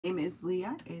name is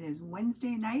Leah. It is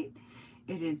Wednesday night.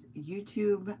 It is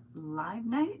YouTube live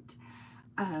night.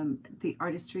 The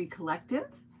Artistry Collective.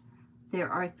 There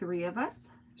are three of us.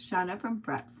 Shauna from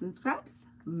Fraps and Scraps,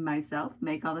 myself,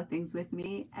 Make All the Things With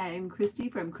Me, and Christy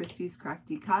from Christy's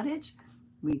Crafty Cottage.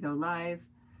 We go live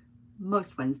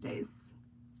most Wednesdays.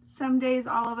 Some days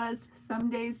all of us, some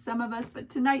days some of us, but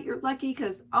tonight you're lucky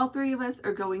because all three of us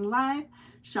are going live.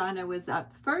 Shauna was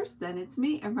up first, then it's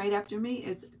me, and right after me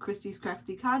is Christy's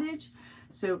Crafty Cottage.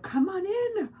 So come on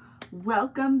in.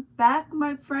 Welcome back,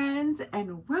 my friends,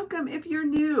 and welcome if you're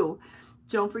new.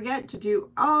 Don't forget to do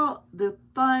all the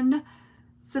fun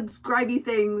subscribey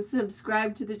things.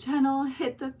 Subscribe to the channel,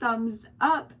 hit the thumbs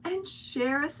up, and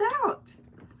share us out.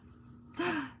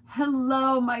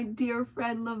 Hello, my dear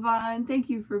friend Levon. Thank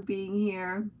you for being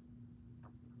here.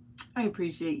 I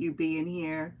appreciate you being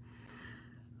here.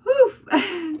 Whew.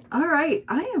 All right,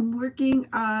 I am working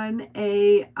on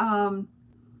a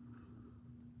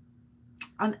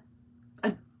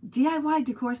DIY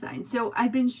decor sign. So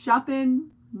I've been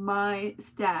shopping my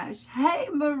stash. Hey,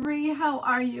 Marie, how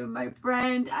are you, my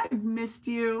friend? I've missed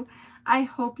you. I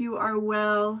hope you are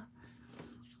well.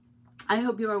 I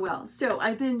hope you are well. So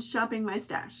I've been shopping my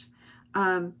stash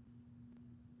and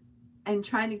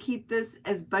trying to keep this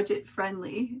as budget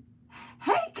friendly.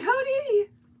 Hey,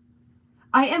 Cody.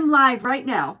 I am live right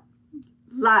now.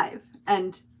 Live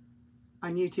and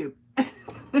on YouTube.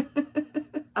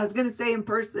 I was going to say in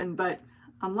person, but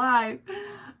I'm live.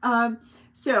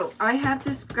 So I have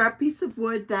this scrap piece of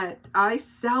wood that I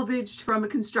salvaged from a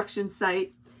construction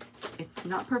site. It's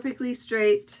not perfectly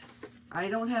straight. I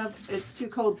don't have, it's too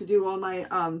cold to do all my,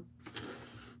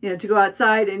 to go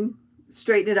outside and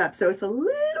straighten it up. So it's a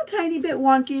little tiny bit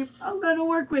wonky. I'm going to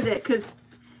work with it because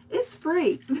it's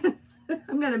free.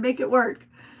 I'm going to make it work.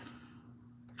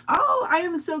 Oh, I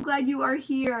am so glad you are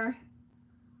here.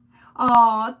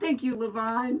 Oh, thank you,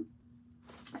 Levon.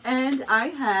 And I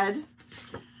had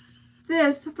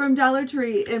this from Dollar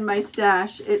Tree in my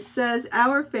stash. It says,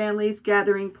 "Our family's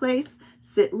gathering place.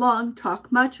 Sit long,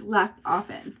 talk much, laugh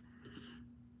often."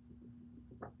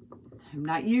 I've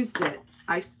not used it.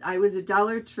 I was at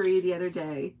Dollar Tree the other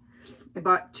day. I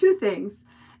bought two things,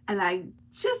 and I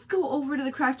just go over to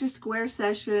the Crafter Square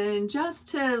session just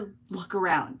to look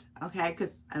around, okay?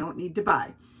 Because I don't need to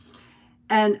buy.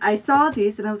 And I saw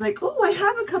these, and I was like, oh, I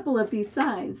have a couple of these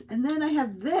signs. And then I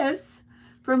have this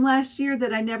from last year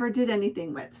that I never did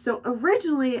anything with. So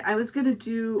originally, I was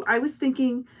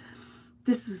thinking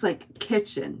this was like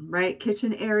kitchen, right?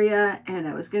 Kitchen area. And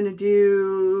I was going to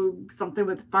do something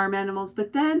with farm animals.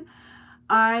 But then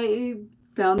I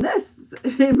found this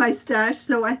in my stash.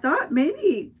 So I thought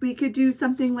maybe we could do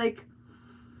something like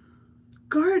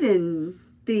garden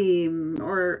theme,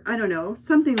 or I don't know,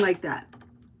 something like that.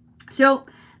 So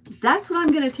that's what I'm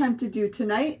going to attempt to do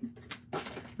tonight.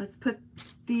 Let's put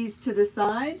these to the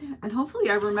side, and hopefully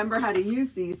I remember how to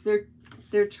use these.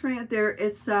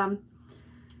 It's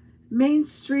Main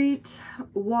Street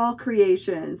Wall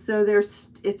Creation. So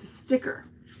it's a sticker.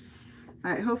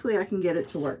 All right, hopefully I can get it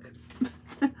to work.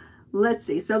 Let's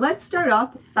see. So let's start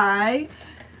off by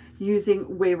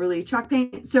using Waverly chalk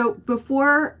paint. So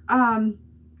before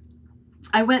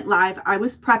I went live, I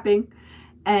was prepping,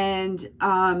 and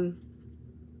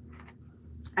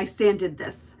I sanded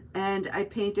this, and I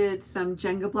painted some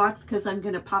Jenga blocks because I'm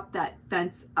going to pop that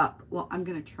fence up. Well, I'm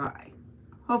going to try.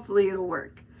 Hopefully it'll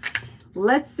work.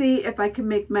 Let's see if I can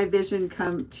make my vision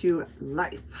come to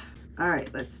life. All right,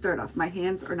 let's start off. My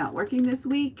hands are not working this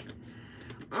week.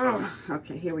 Ugh,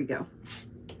 okay, here we go.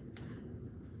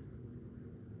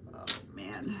 Oh,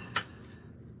 man.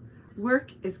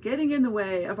 Work is getting in the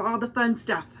way of all the fun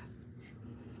stuff.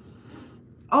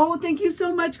 Oh, thank you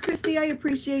so much, Christy. I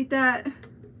appreciate that.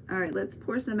 All right, let's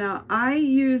pour some out. I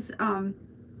use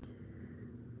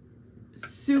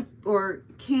soup or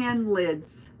can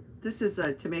lids. This is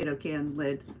a tomato can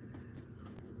lid.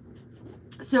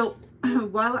 So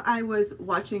while I was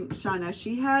watching Shauna,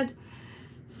 she had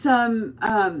some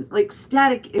like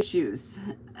static issues.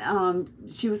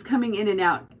 She was coming in and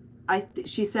out.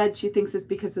 She said she thinks it's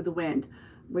because of the wind.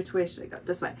 Which way should I go?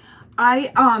 This way.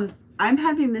 I'm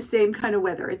having the same kind of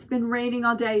weather. It's been raining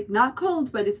all day. Not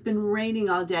cold, but it's been raining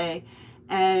all day.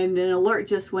 And an alert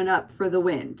just went up for the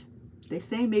wind. They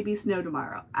say maybe snow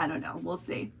tomorrow. I don't know. We'll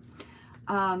see.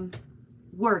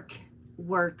 Work.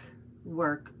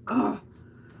 Oh,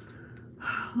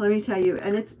 let me tell you.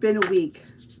 And it's been a week.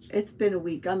 It's been a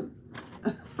week. I'm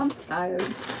tired.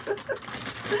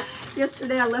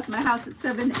 Yesterday I left my house at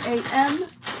 7 a.m.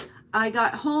 I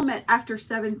got home after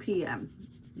 7 p.m.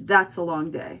 That's a long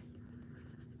day.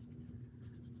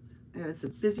 It was the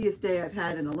busiest day I've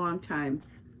had in a long time.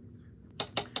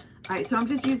 All right, so I'm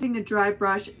just using a dry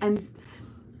brush, and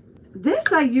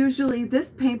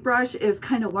this paintbrush is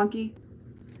kind of wonky.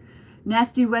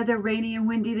 Nasty weather, rainy and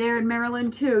windy there in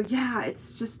Maryland too. Yeah,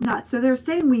 it's just not. So they're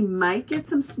saying we might get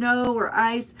some snow or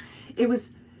ice. It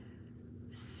was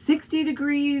 60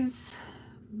 degrees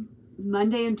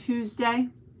Monday and Tuesday.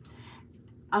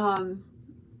 And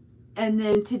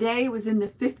then today it was in the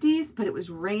 50s, but it was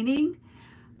raining.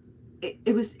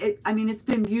 I mean, it's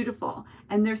been beautiful.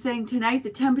 And they're saying tonight the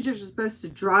temperatures are supposed to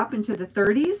drop into the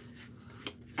 30s.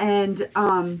 And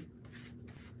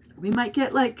we might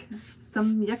get like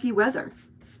some yucky weather.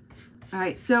 All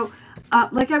right, so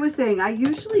like I was saying, I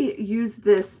usually use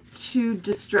this to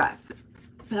distress,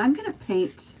 but I'm gonna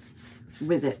paint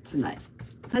with it tonight.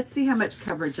 Let's see how much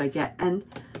coverage I get. And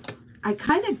I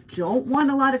kind of don't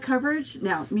want a lot of coverage.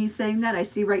 Now, me saying that, I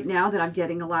see right now that I'm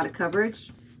getting a lot of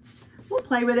coverage. We'll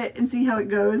play with it and see how it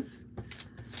goes.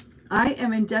 I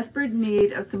am in desperate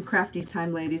need of some crafty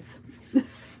time, ladies.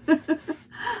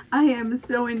 I am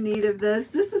so in need of this.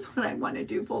 This is what I want to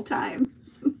do full time.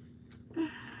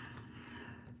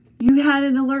 You had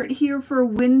an alert here for a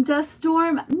wind dust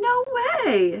storm? No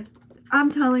way. I'm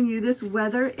telling you, this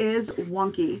weather is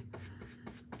wonky.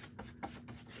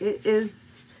 It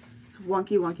is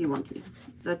wonky, wonky, wonky.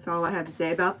 That's all I have to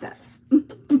say about that.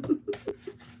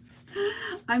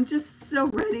 I'm just so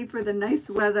ready for the nice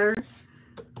weather.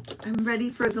 I'm ready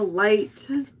for the light.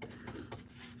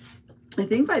 I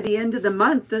think by the end of the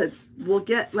month that we'll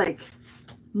get like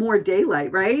more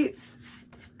daylight, right?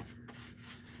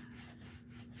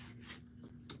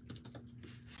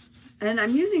 And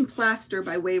I'm using Plaster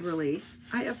by Waverly.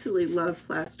 I absolutely love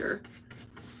Plaster.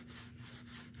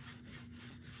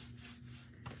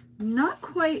 Not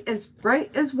quite as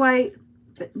bright as white,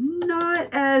 but not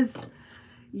as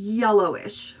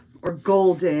yellowish or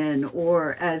golden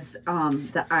or as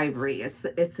the ivory. It's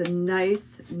a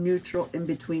nice neutral in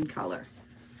between color.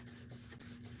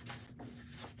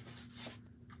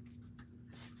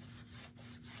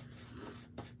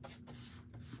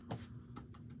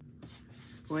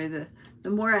 Boy, the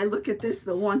more I look at this,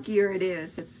 the wonkier it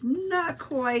is. It's not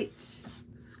quite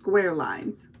square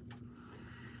lines.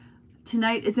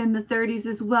 Tonight is in the 30s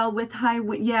as well with high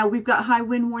wind. Yeah, we've got high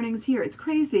wind warnings here. It's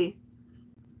crazy.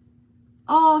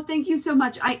 Oh, thank you so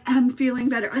much. I am feeling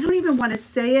better. I don't even want to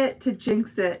say it to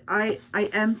jinx it. I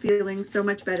am feeling so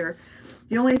much better.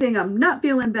 The only thing I'm not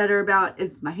feeling better about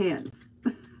is my hands.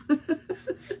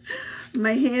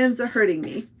 My hands are hurting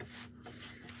me.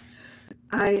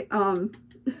 I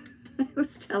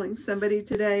was telling somebody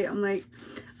today, I'm like,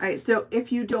 all right, so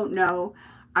if you don't know,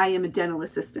 I am a dental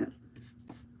assistant.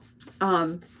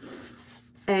 And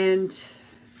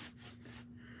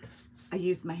I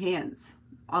use my hands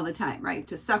all the time, right?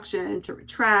 To suction, to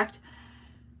retract.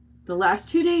 The last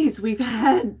 2 days we've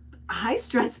had high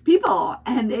stress people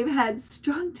and they've had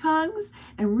strong tongues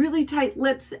and really tight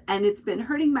lips, and it's been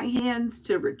hurting my hands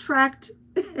to retract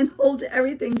and hold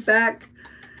everything back.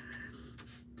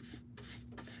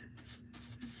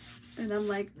 And I'm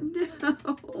like,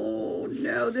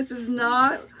 no, this is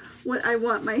not what I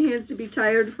want my hands to be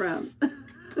tired from.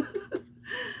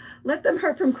 Let them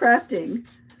hurt from crafting.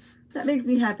 That makes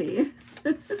me happy.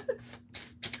 All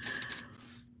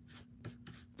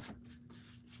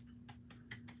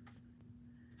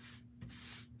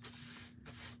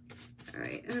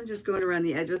right, and I'm just going around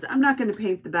the edges. I'm not going to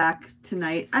paint the back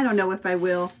tonight. I don't know if I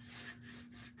will.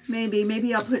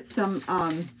 Maybe I'll put some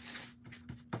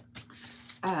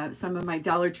of my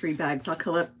Dollar Tree bags. I'll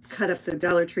cut up the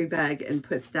Dollar Tree bag and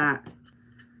put that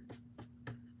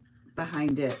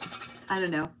behind it. I don't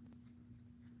know.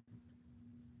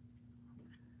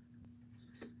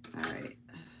 All right.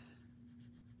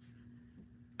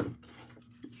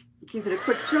 Give it a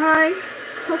quick dry.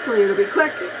 Hopefully it'll be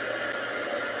quick.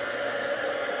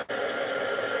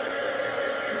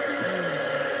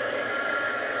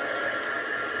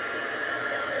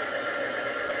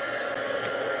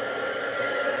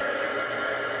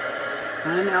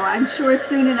 I don't know. I'm sure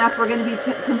soon enough we're going to be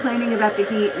complaining about the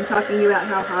heat and talking about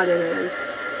how hot it is.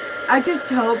 I just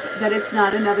hope that it's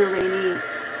not another rainy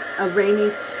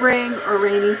spring or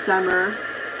rainy summer.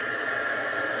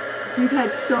 We've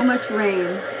had so much rain.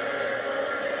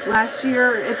 Last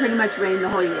year, it pretty much rained the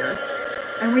whole year.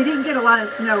 And we didn't get a lot of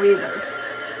snow either.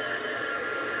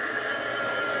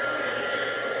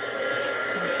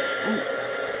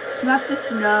 It's not the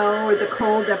snow or the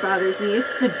cold that bothers me.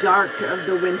 It's the dark of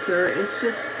the winter. It's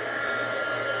just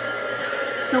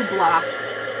so blah.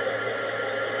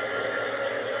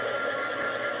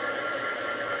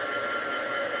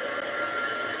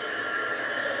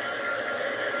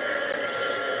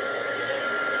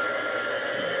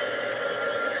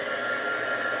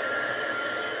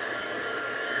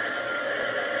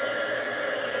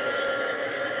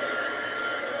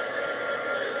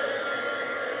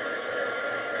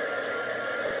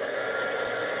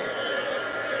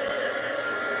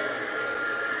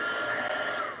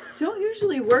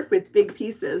 usually work with big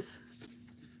pieces.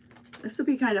 This will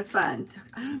be kind of fun. So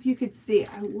I don't know if you could see.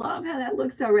 I love how that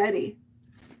looks already.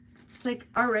 It's like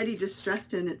already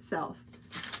distressed in itself.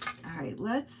 All right,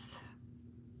 let's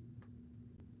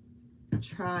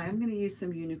try. I'm going to use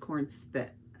some unicorn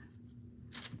spit.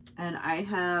 And I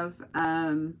have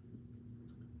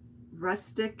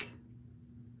rustic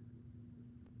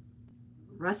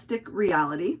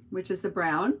reality, which is the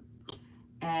brown,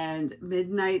 and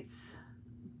midnight's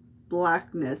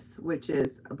blackness, which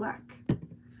is a black.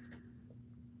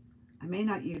 I may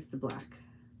not use the black,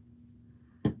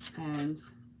 and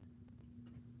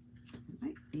I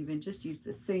might even just use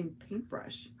the same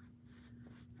paintbrush.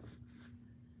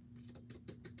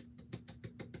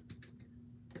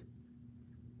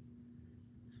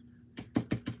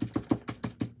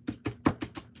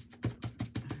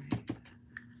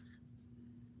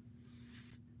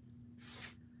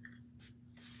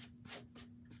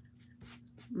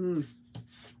 I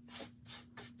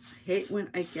hate when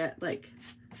I get like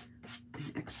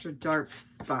an extra dark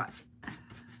spot.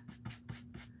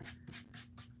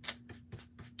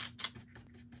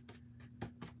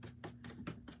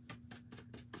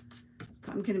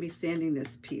 I'm going to be sanding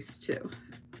this piece too.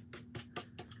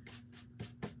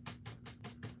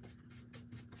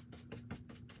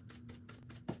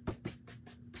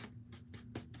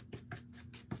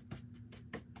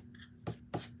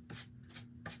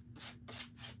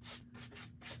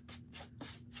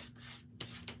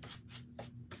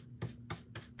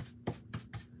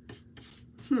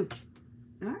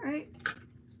 All right,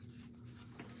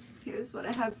 here's what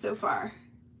I have so far.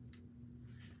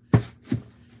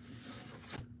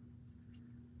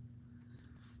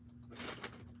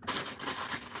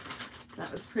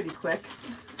 That was pretty quick.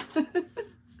 Maybe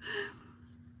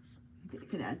I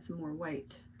can add some more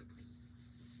white.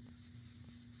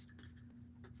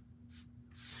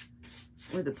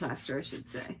 Or the plaster, I should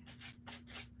say.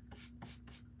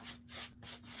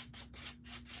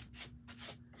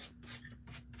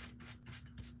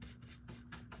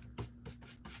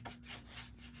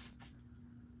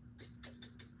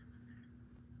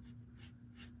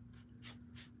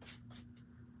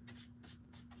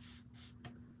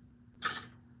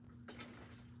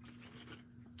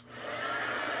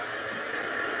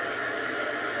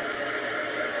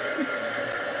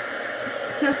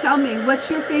 So tell me, what's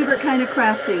your favorite kind of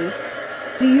crafting?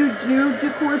 Do you do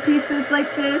decor pieces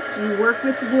like this? Do you work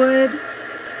with wood?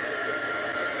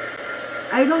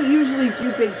 I don't usually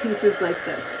do big pieces like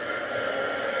this.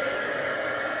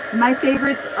 My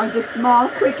favorites are the small,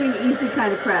 quick and easy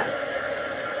kind of crafts.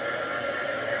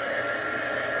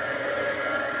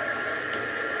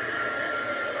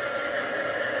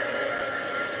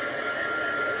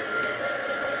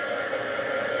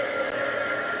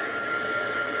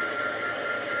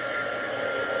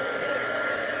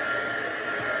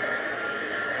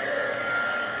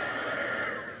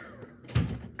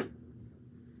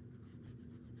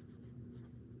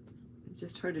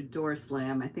 Just heard a door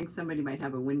slam. I think somebody might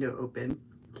have a window open.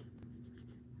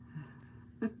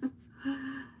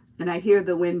 And I hear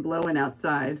the wind blowing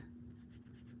outside.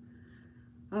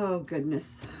 Oh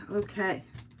goodness. Okay.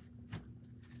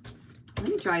 Let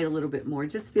me try it a little bit more. It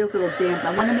just feels a little damp.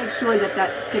 I want to make sure that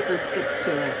that sticker sticks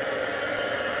to it.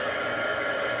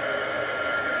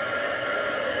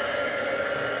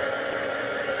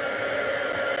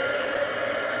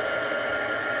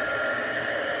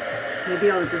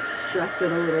 Maybe I'll just stress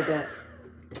it a little bit,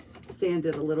 sand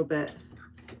it a little bit.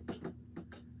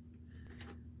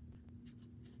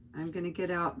 I'm going to get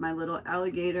out my little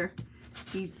alligator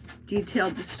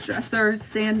detail distressor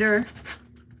sander.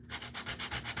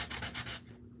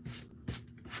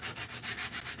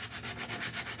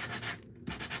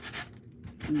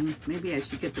 Maybe I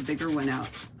should get the bigger one out.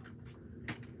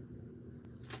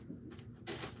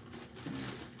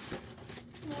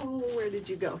 Oh, where did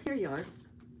you go? Here you are.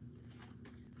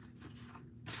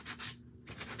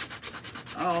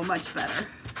 Oh, much better.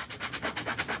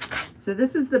 So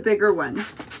this is the bigger one.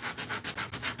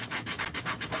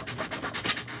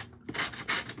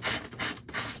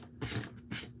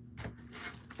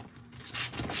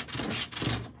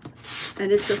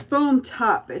 And it's a foam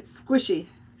top. It's squishy.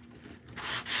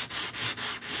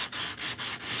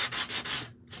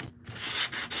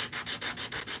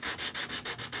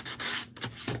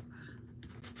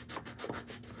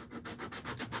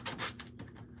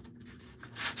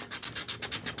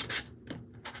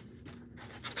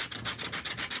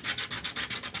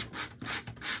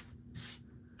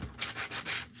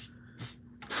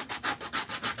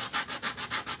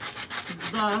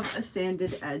 Love a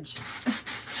sanded edge.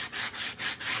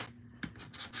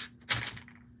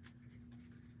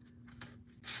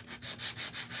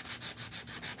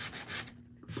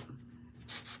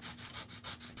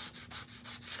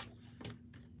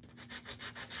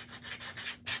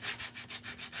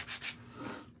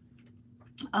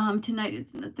 Tonight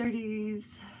it's in the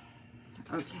 30s.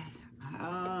 Okay.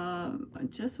 I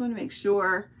just want to make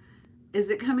sure. Is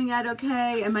it coming out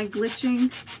okay? Am I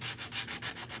glitching?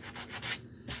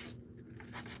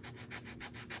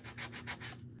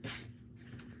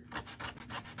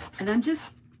 And I'm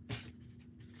just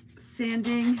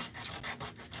sanding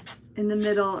in the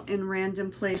middle in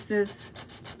random places.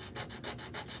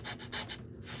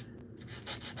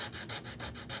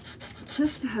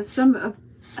 Just to have some of,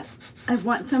 I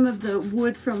want some of the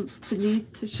wood from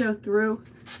beneath to show through.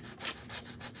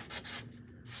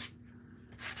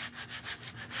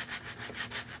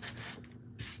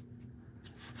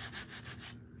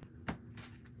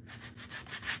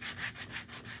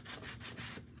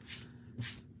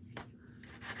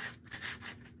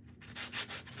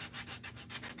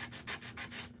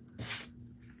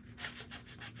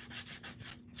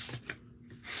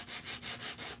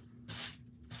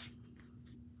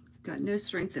 Got no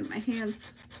strength in my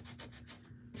hands.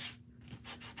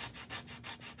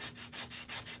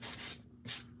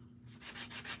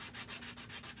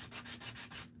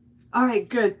 All right,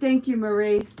 good. Thank you,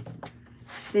 Marie.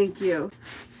 Thank you.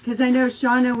 Because I know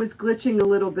Shauna was glitching a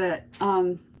little bit.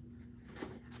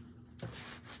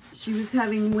 She was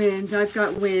having wind. I've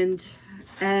got wind.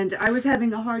 And I was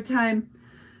having a hard time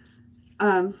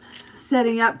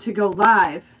setting up to go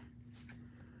live.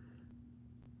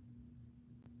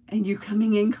 And you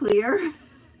coming in clear?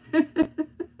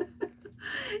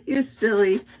 You're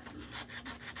silly.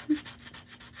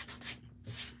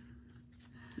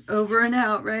 Over and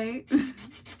out, right?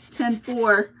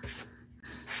 10-4.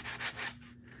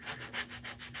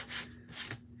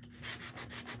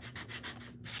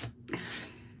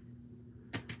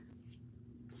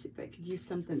 See if I could use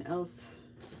something else.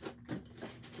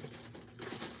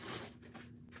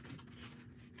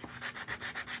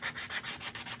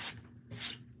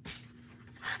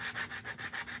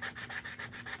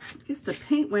 The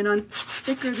paint went on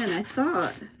thicker than I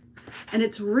thought, and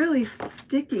it's really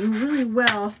sticking really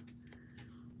well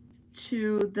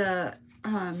to the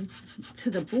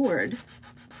board.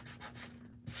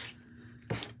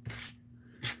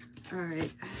 All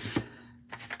right.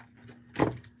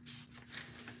 Okay,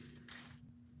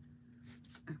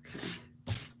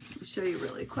 let me show you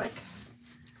really quick.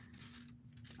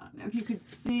 I don't know if you could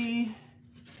see,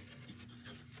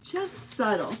 just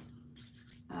subtle.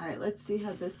 All right, let's see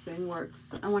how this thing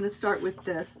works. I want to start with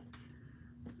this.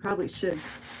 Probably should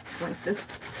wipe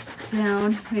this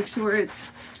down, make sure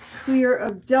it's clear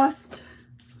of dust.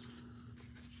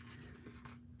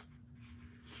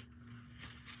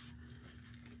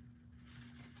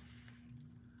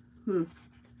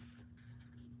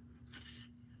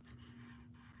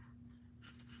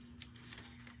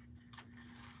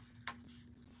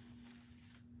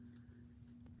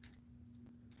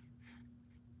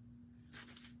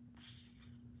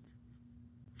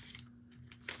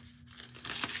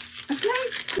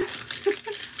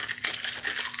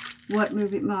 What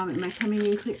movie, Mom? Am I coming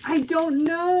in clear? I don't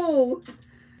know.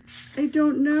 I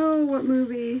don't know what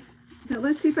movie. Now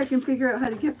let's see if I can figure out how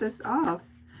to get this off.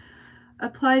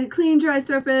 Apply to clean, dry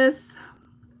surface.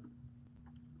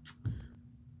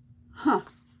 Huh.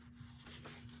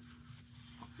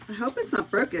 I hope it's not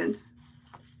broken.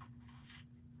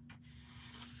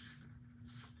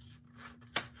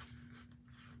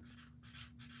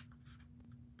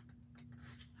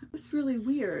 That was really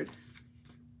weird.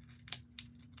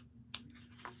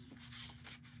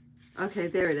 Okay,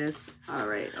 there it is. All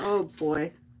right. Oh,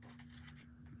 boy.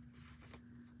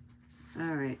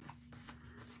 All right.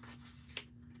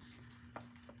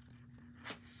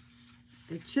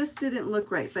 It just didn't look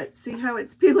right, but see how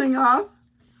it's peeling off?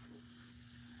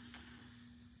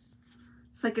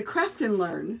 It's like a craft and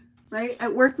learn, right?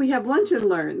 At work, we have lunch and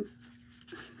learns.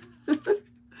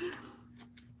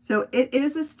 So it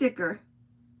is a sticker.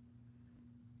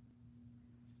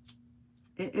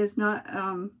 It is not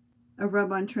a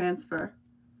rub-on transfer.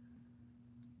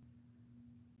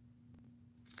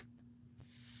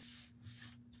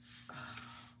 Oh,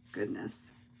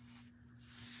 goodness.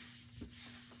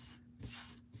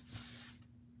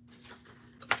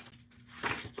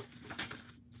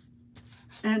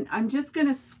 And I'm just going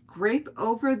to scrape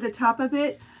over the top of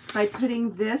it by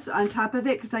putting this on top of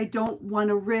it because I don't want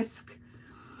to risk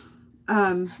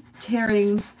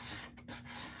tearing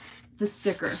the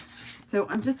sticker. So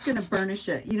I'm just going to burnish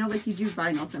it, you know, like you do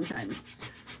vinyl sometimes.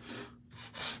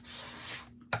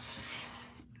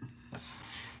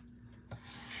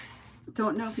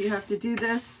 Don't know if you have to do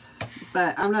this,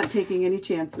 but I'm not taking any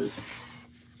chances.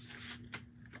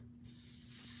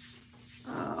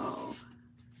 Oh,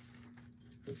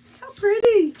 how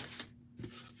pretty.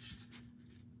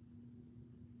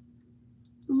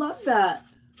 that.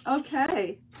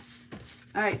 Okay.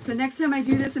 All right, so next time I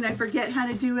do this and I forget how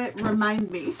to do it, remind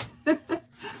me.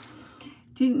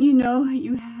 Didn't you know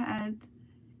you had...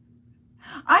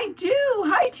 I do.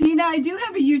 Hi, Tina. I do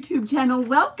have a YouTube channel.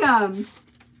 Welcome.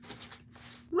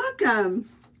 Welcome.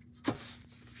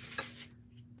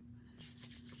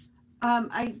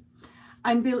 I'm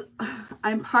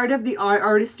part of the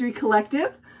Artistry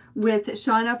Collective with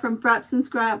Shauna from Fraps and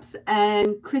Scraps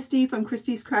and Christy from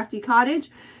Christy's Crafty Cottage.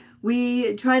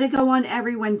 We try to go on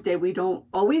every Wednesday. We don't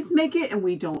always make it, and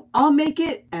we don't all make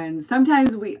it, and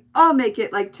sometimes we all make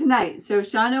it, like tonight. So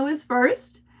Shauna was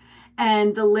first,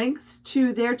 and the links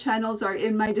to their channels are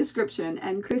in my description,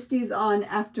 and Christy's on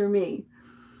after me.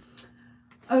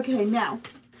 Okay, now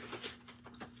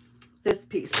this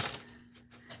piece.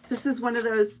 This is one of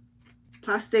those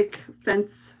plastic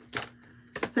fence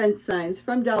signs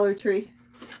from Dollar Tree.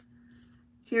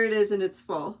 Here it is in its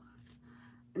full.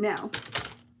 Now,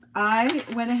 I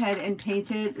went ahead and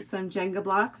painted some Jenga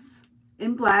blocks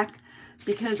in black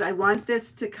because I want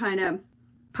this to kind of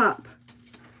pop,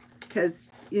 because,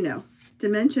 you know,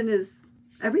 dimension is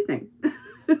everything.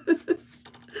 All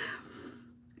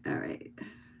right.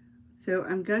 So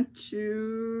I'm going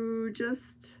to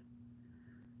just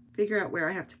figure out where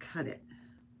I have to cut it.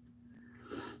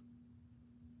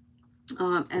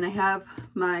 And I have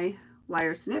my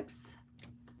wire snips.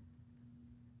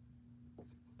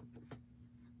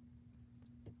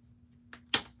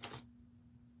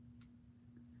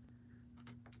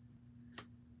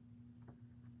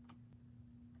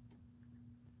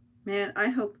 Man, I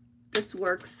hope this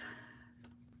works.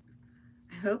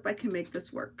 I hope I can make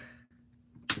this work.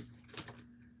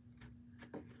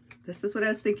 This is what I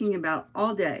was thinking about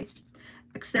all day,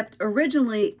 except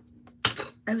originally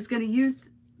I was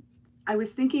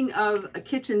thinking of a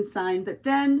kitchen sign, but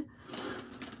then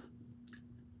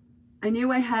I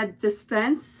knew I had this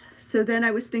fence, so then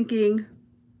I was thinking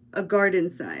a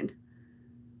garden sign,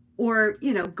 or,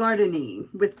 you know, gardening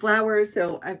with flowers.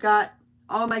 So I've got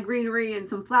all my greenery and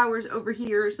some flowers over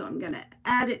here, so I'm gonna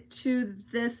add it to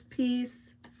this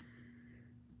piece,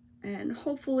 and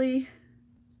hopefully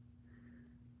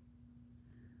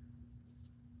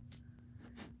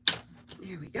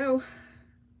there we go.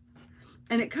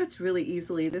 And it cuts really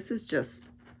easily. This is just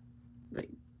like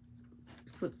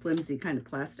flimsy kind of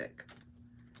plastic.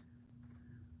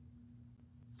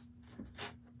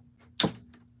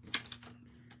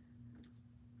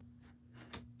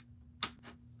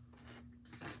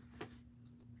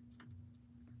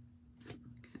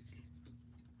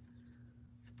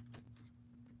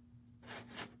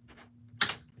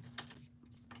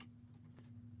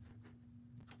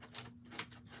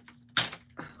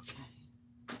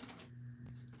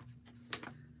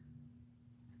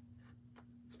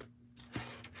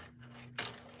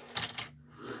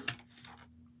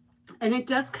 And it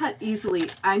does cut easily.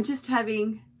 I'm just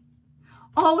having,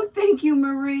 oh, thank you,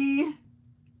 Marie.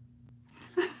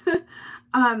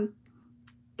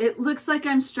 It looks like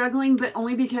I'm struggling, but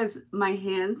only because my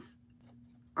hands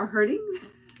are hurting.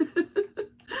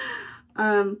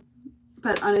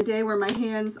 But on a day where my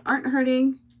hands aren't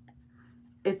hurting,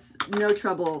 it's no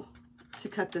trouble to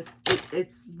cut this.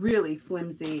 It's really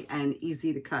flimsy and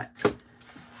easy to cut.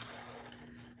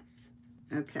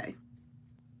 Okay.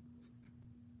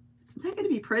 Is that going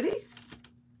to be pretty? If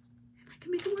I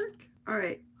can make it work. All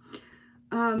right.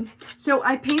 So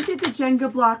I painted the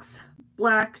Jenga blocks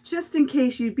black just in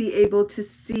case you'd be able to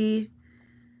see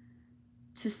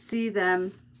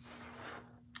them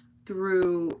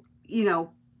through, you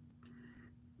know,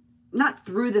 not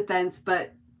through the fence,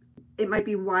 but it might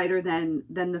be wider than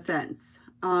the fence.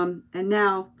 And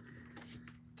now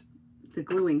the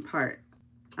gluing part.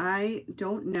 I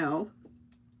don't know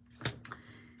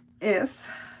if,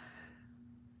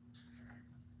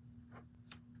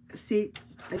 see,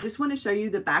 I just want to show you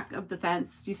the back of the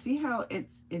fence. Do you see how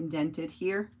it's indented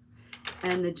here?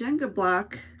 And the Jenga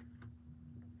block,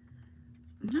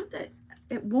 not that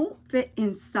it won't fit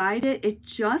inside it, it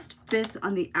just fits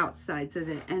on the outsides of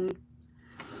it. And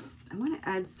I want to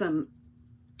add some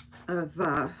of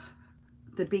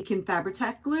the Beacon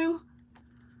Fabri-Tac glue.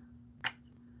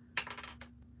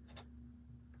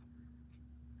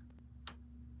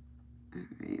 All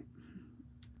right.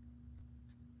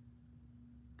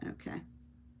 Okay.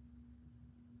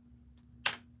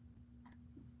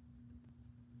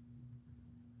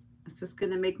 This is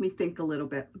going to make me think a little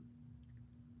bit.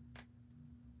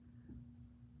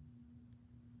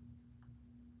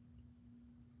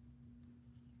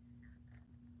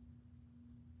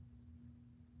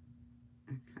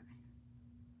 Okay.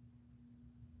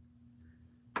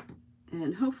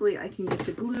 And hopefully I can get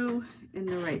the glue in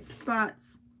the right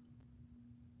spots.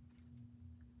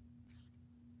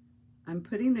 I'm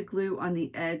putting the glue on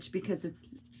the edge because it's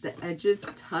the edges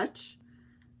touch.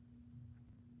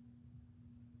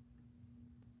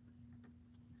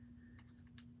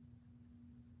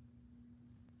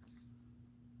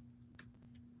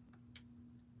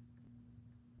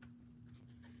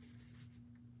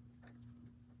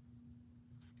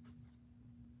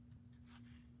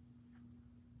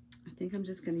 I think I'm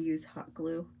just going to use hot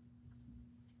glue.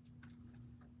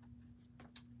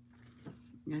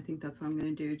 I think that's what I'm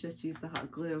going to do. Just use the hot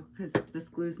glue because this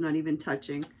glue is not even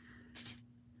touching.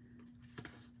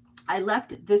 I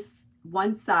left this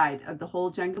one side of the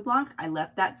whole Jenga block. I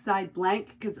left that side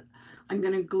blank because I'm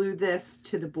going to glue this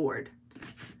to the board.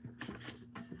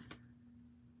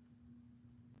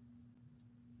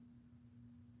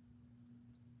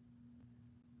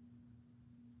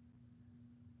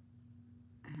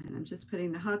 And I'm just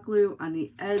putting the hot glue on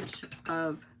the edge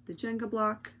of the Jenga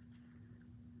block.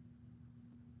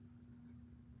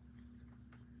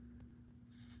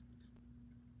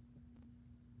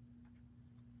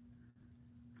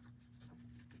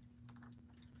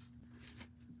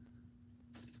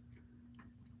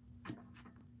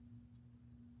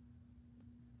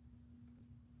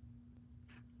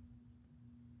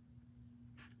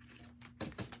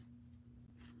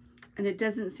 And it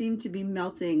doesn't seem to be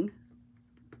melting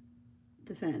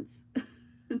the fence,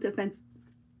 the fence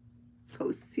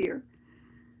posts here.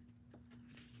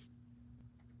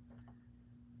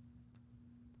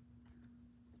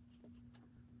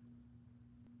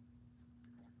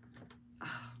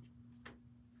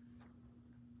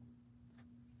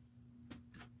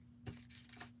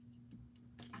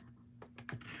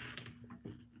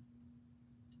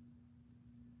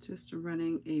 Just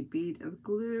running a bead of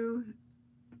glue.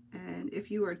 And if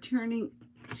you are tuning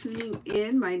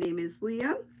in, my name is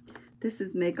Leah. This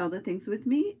is Make All the Things With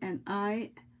Me, and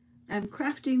I am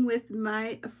crafting with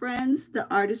my friends, the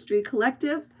Artistry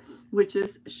Collective, which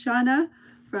is Shauna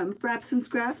from Fraps and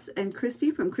Scraps and Christy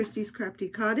from Christy's Crafty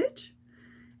Cottage.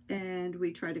 And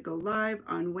we try to go live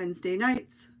on Wednesday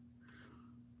nights.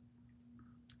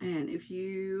 And if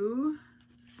you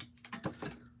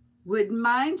wouldn't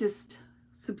mind just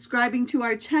subscribing to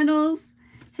our channels,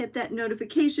 hit that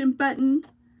notification button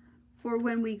for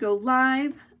when we go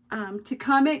live. To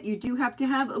comment, you do have to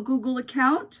have a Google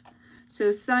account.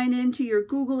 So sign in to your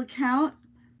Google account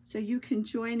so you can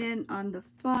join in on the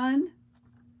fun.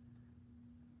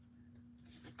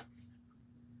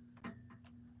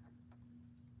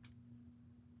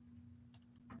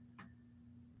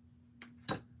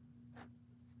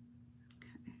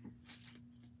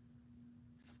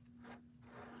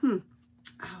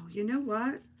 Oh, you know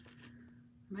what?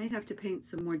 Might have to paint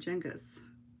some more Jengas.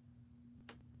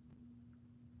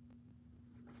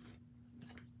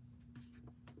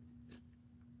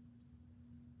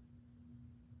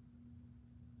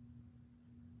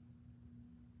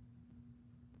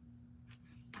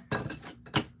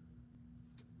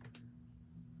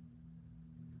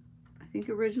 I think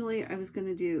originally I was going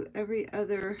to do every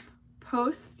other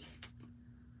post.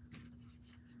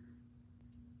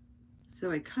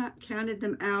 So I counted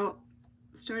them out,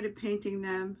 started painting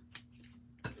them.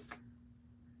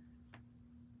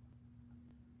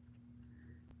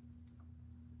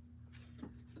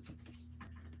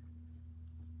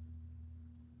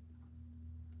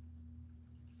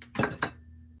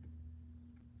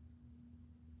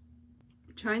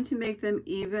 Trying to make them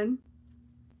even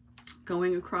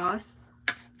going across.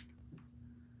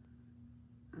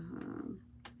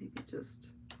 Maybe just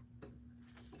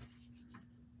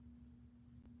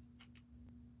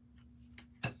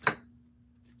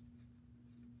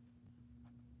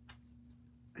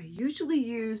I usually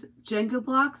use Jenga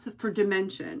blocks for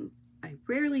dimension. I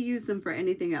rarely use them for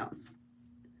anything else.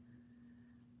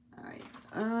 All right.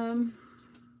 All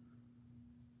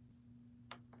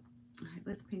right,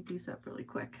 let's paint these up really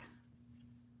quick.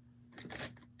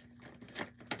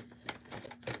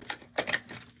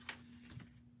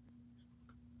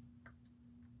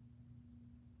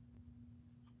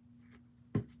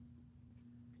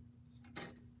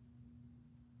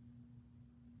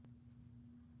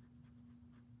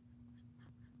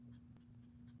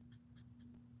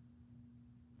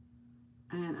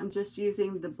 And I'm just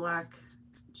using the black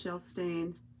gel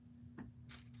stain.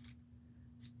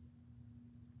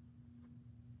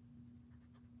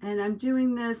 And I'm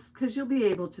doing this because you'll be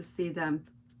able to see them.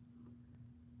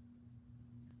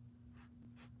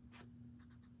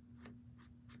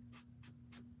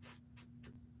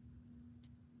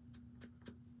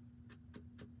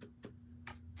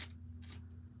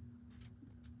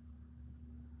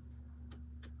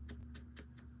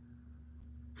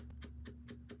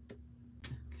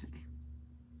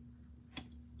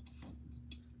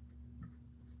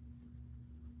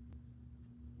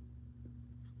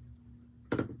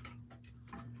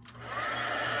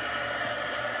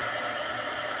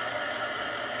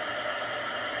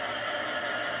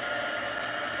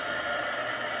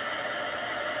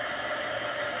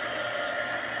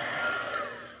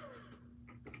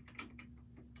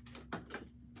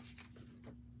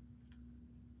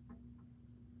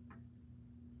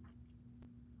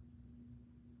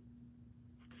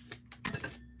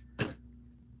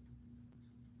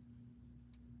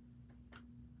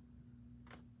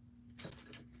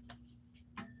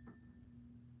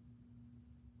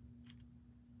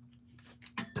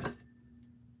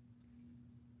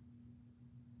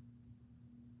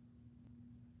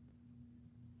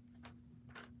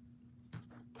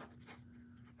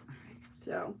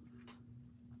 So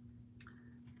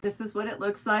this is what it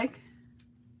looks like.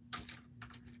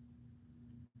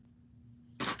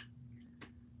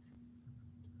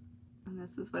 And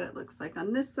this is what it looks like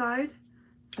on this side.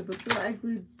 So before I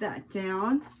glue that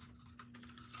down,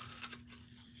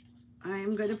 I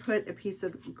am going to put a piece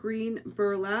of green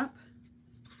burlap.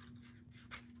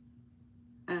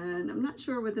 And I'm not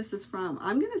sure where this is from.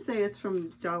 I'm going to say it's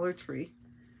from Dollar Tree,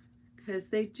 because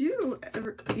they do,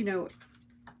 you know,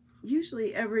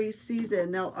 usually every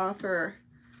season they'll offer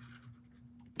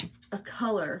a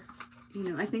color. You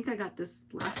know, I think I got this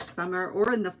last summer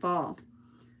or in the fall.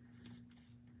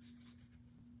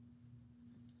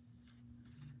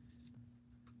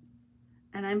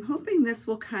 And I'm hoping this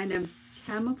will kind of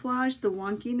camouflage the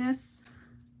wonkiness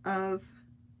of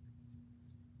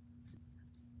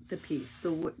the piece,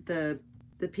 the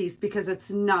piece, because it's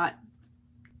not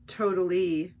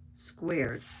totally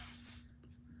squared.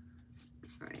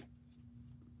 All right.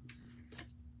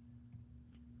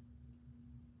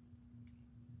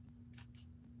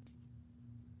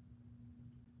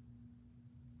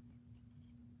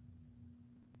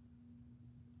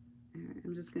 All right,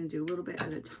 I'm just going to do a little bit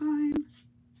at a time.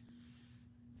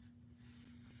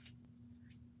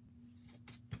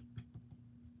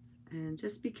 And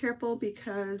just be careful,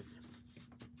 because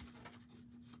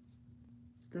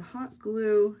the hot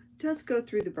glue does go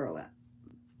through the burlap.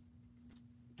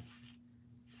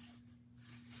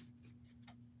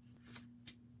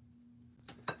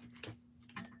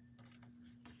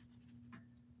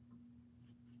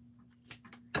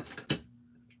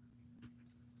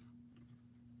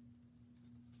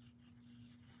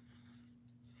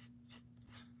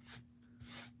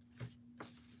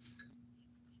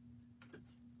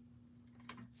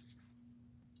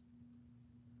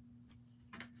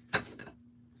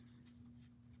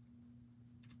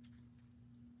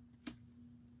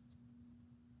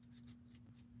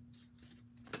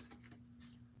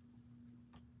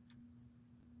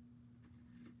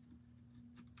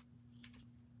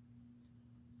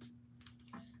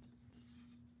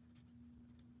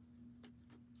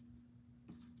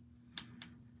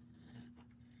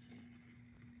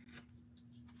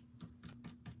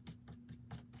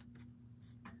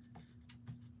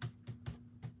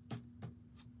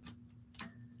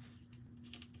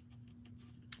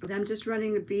 And I'm just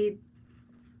running a bead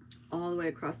all the way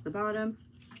across the bottom.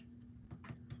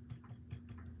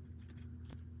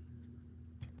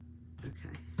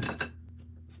 Okay.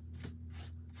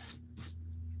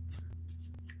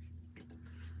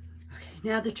 Okay,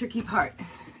 now the tricky part,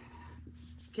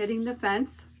 getting the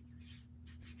fence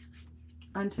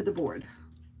onto the board.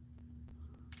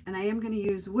 And I am going to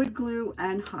use wood glue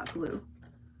and hot glue.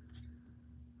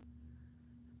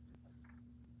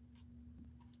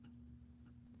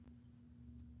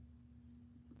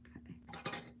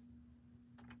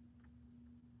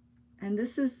 And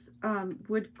this is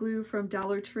wood glue from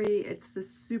Dollar Tree. It's the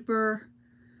super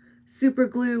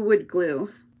glue wood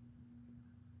glue.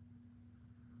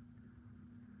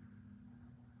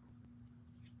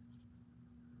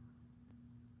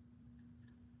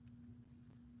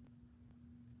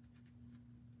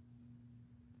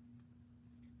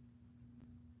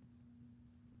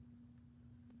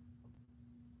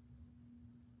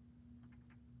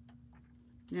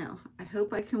 Now, I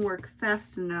hope I can work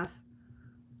fast enough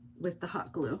with the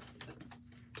hot glue.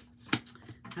 I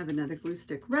have another glue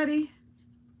stick ready.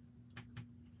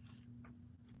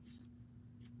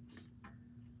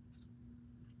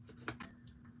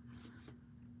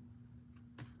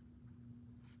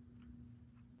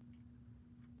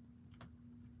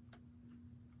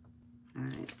 All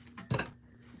right,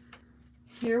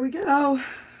 here we go.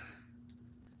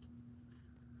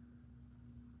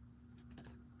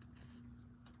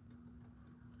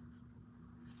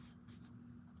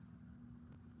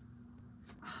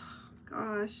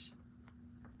 Gosh.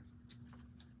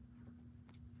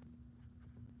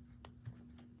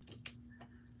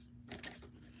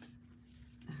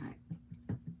 All right.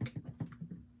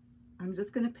 I'm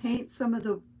just going to paint some of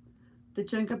the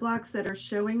Jenga blocks that are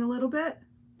showing a little bit.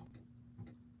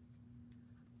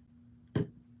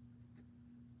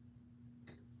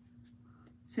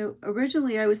 So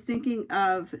originally I was thinking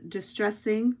of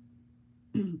distressing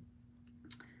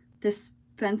this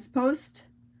fence post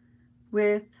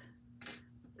with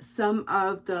some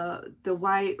of the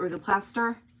white or the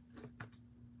plaster.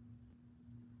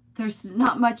 There's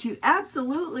not much you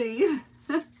absolutely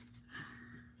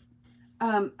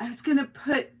I was gonna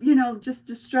put, you know, just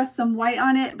distress some white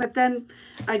on it, but then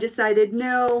I decided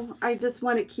no, I just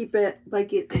want to keep it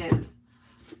like it is.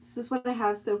 This is what I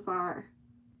have so far.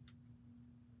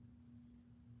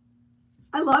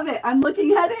 I love it. I'm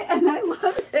looking at it and I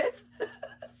love it.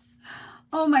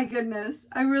 Oh my goodness,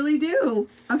 I really do.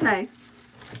 Okay,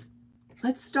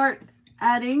 let's start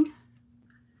adding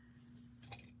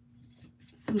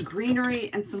some greenery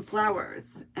and some flowers.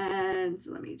 And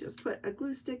let me just put a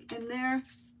glue stick in there.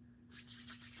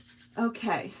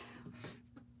 Okay.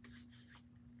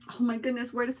 Oh my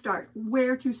goodness, where to start?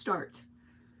 Where to start?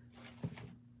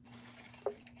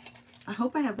 I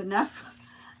hope I have enough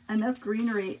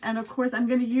greenery. And of course, I'm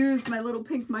going to use my little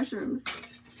pink mushrooms.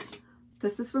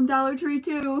 This is from Dollar Tree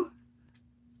too.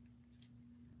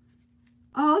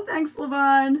 Oh, thanks,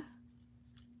 Levon.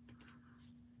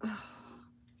 Oh,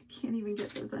 I can't even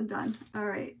get those undone. All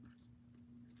right.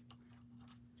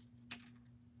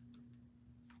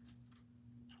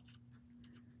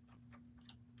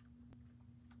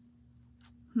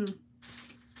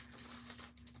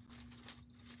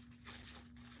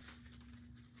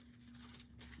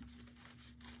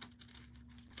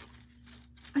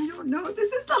 I don't know.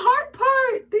 This is the hard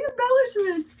part, the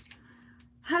embellishments.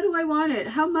 How do I want it?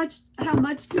 How much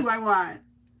do I want?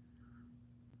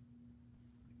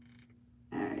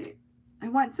 All right. I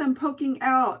want some poking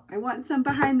out. I want some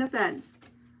behind the fence.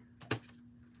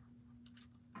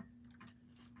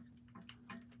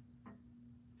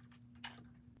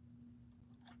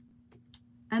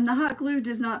 And the hot glue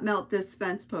does not melt this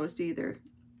fence post either.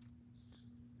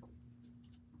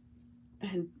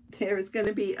 And there's going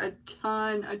to be a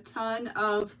ton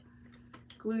of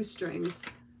glue strings.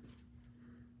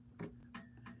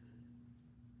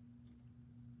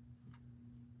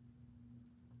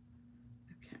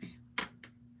 Okay.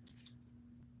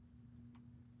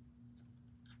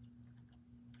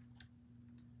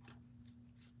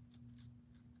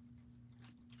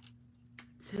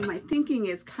 So my thinking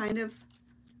is kind of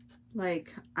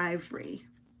like ivy.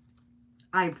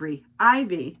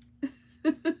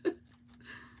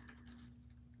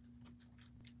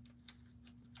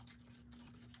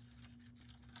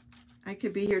 I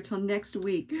could be here till next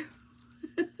week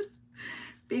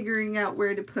figuring out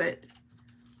where to put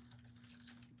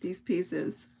these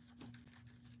pieces.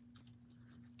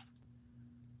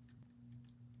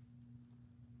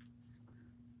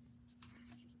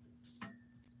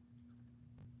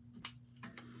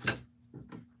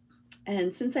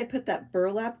 And since I put that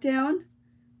burlap down,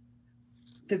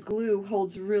 the glue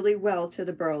holds really well to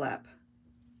the burlap.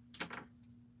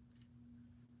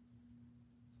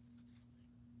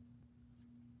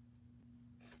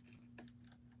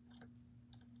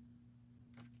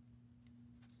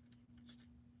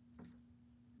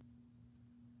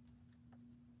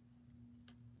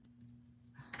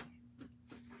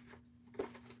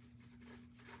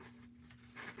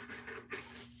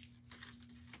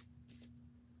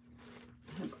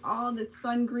 All this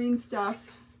fun green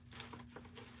stuff,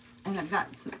 and I've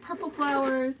got some purple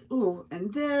flowers. Ooh,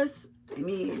 and this, I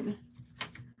mean,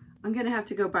 I'm gonna have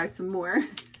to go buy some more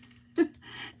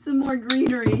some more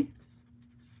greenery.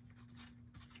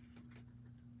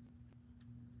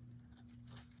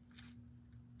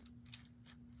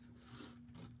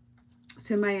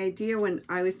 So my idea when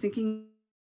I was thinking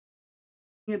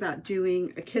about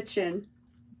doing a kitchen,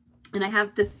 and I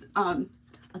have this I'll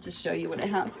just show you what I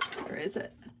have. Where is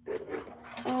it?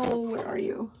 Oh, where are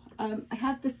you? I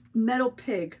have this metal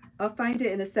pig. I'll find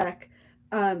it in a sec.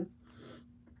 And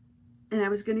I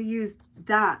was going to use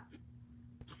that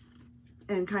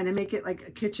and kind of make it like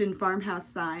a kitchen farmhouse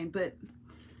sign, but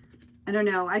I don't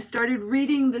know. I started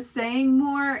reading the saying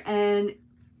more, and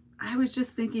I was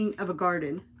just thinking of a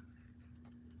garden.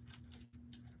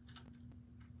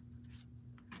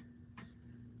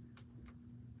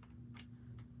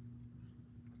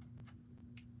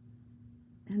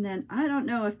 And then I don't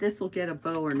know if this will get a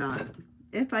bow or not.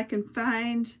 If I can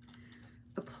find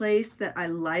a place that I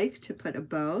like to put a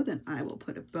bow, then I will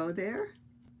put a bow there.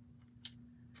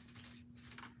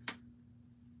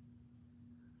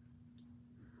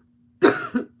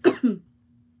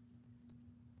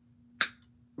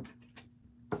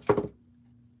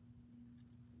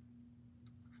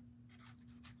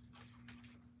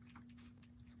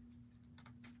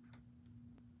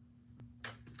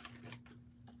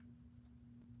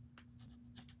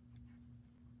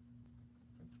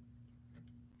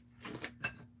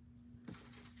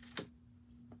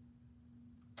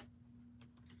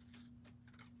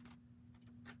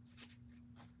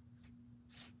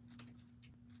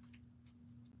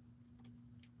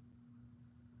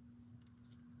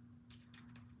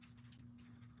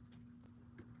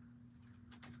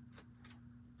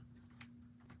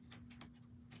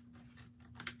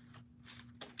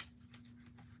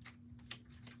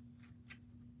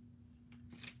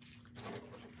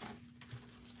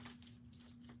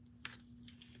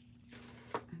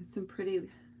 Some pretty,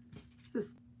 this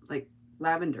is like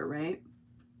lavender, right?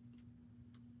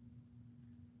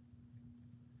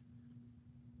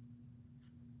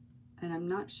 and I'm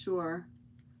not sure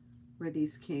where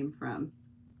these came from.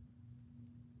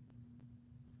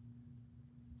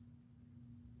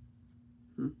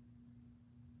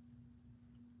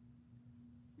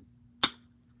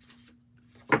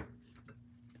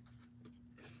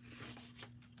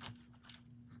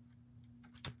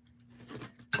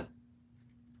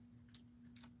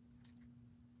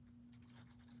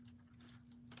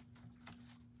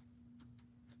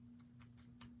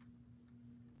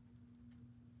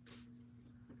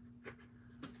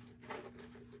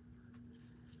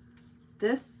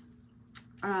 This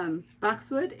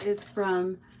boxwood is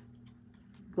from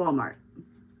Walmart.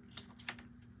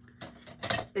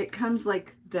 It comes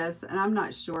like this, and I'm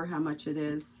not sure how much it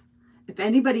is. If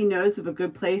anybody knows of a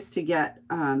good place to get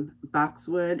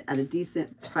boxwood at a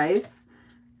decent price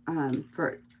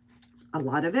for a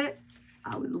lot of it,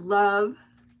 I would love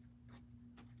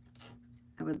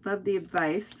the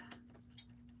advice.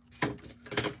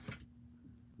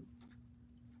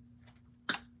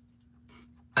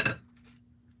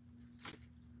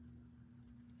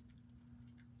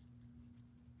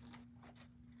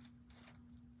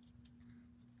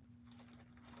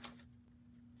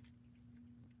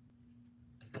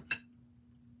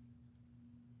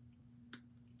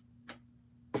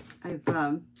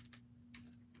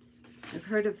 I've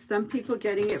heard of some people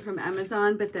getting it from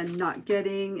Amazon, but then not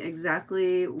getting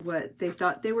exactly what they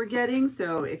thought they were getting.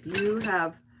 So if you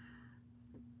have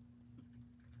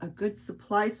a good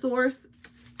supply source,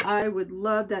 I would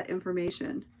love that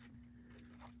information,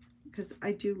 because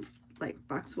I do like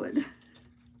boxwood.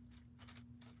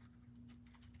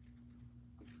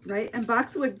 Right? And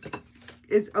boxwood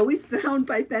is always found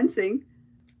by fencing.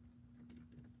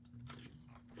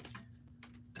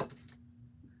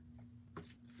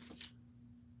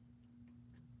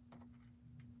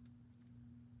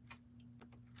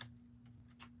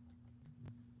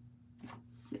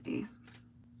 See.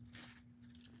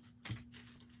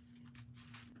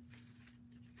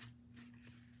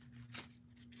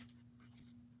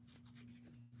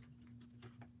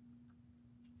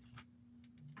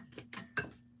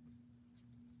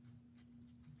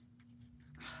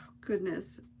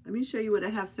 Goodness, let me show you what I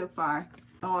have so far.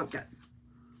 Oh, I've got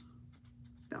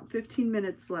about 15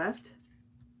 minutes left,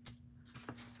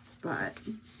 but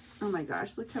oh my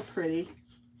gosh, look how pretty.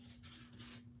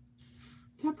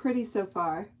 Look how pretty so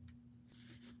far.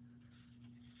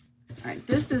 All right,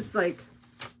 this is like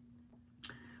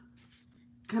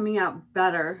coming out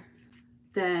better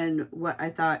than what I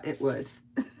thought it would.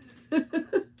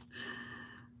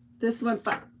 This went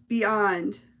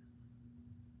beyond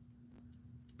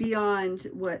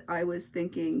what I was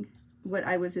thinking, what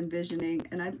I was envisioning,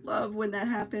 and I love when that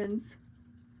happens.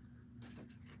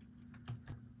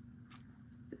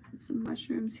 Add some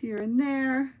mushrooms here and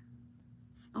there.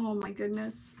 Oh my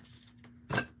goodness.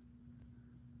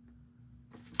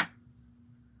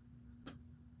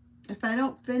 If I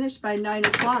don't finish by 9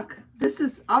 o'clock,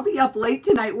 I'll be up late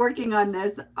tonight working on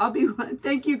this.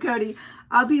 Thank you, Cody.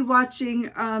 I'll be watching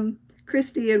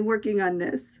Christy and working on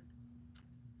this.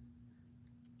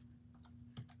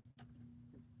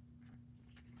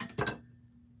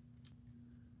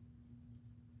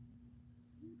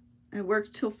 I work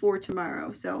till 4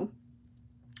 tomorrow, so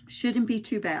shouldn't be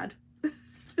too bad.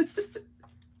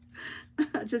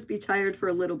 I'll just be tired for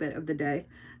a little bit of the day.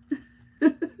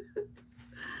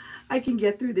 I can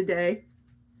get through the day.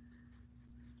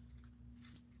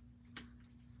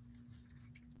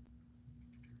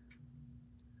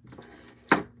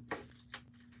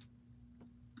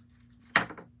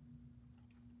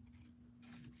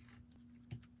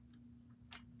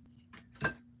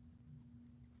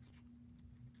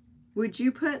 Would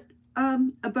you put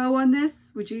a bow on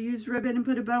this? Would you use ribbon and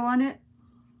put a bow on it?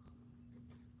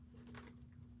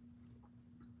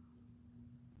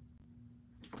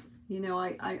 You know,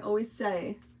 I always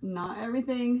say, not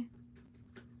everything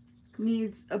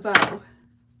needs a bow.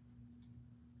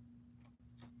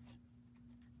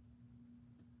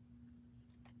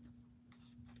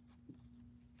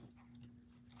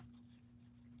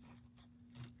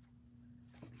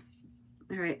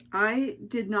 All right, I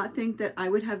did not think that I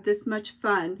would have this much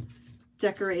fun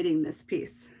decorating this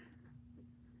piece.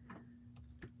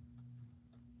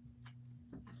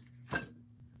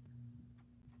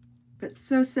 But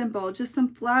so simple, just some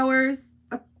flowers,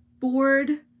 a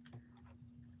board,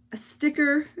 a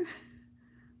sticker,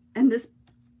 and this,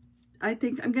 I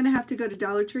think I'm gonna have to go to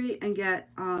Dollar Tree and get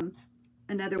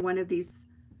another one of these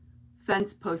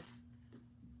fence posts.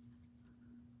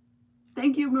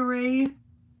 Thank you, Marie.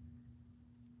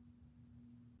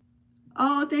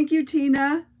 Oh, thank you,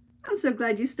 Tina. I'm so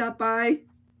glad you stopped by.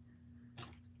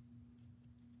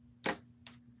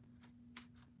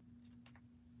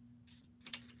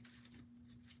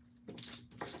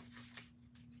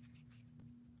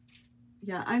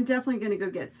 Yeah, I'm definitely going to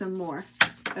go get some more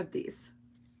of these.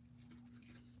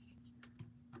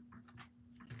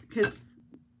 Because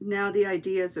now the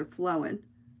ideas are flowing.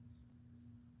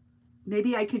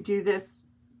 Maybe I could do this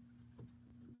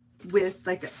with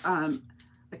like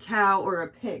a cow or a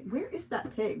pig. Where is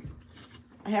that pig?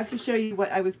 I have to show you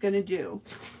what I was going to do.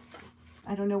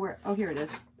 I don't know where. Oh, here it is.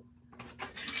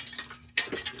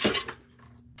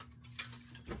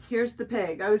 Here's the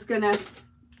pig. I was going to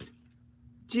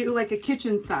do like a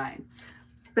kitchen sign.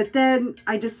 But then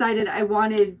I decided I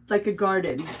wanted like a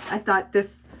garden. I thought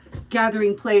this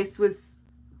gathering place was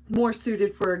more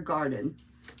suited for a garden.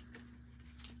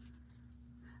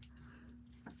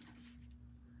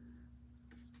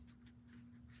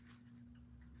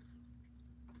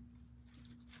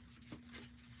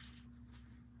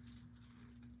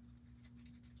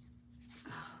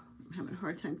 I'm having a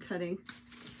hard time cutting.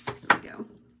 There we go.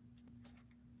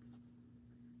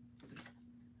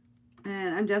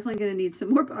 And I'm definitely going to need some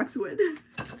more boxwood.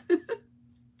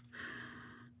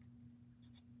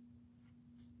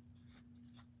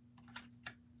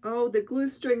 Oh, the glue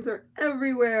strings are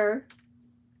everywhere.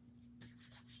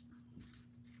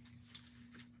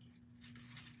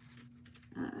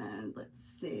 And let's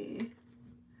see.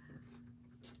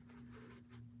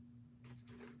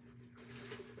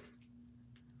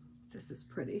 This is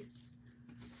pretty.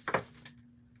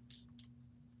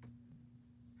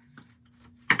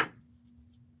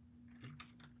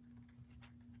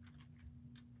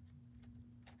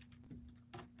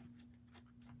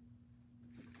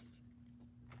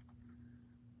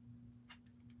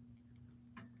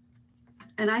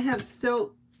 And I have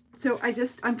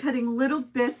I'm cutting little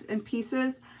bits and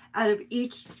pieces out of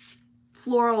each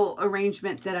floral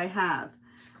arrangement that I have.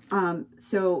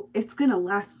 So it's gonna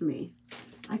last me.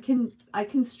 I can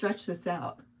stretch this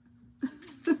out.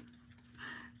 And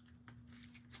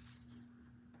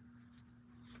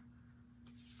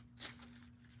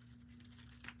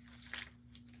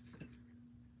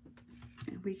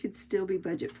we could still be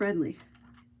budget friendly.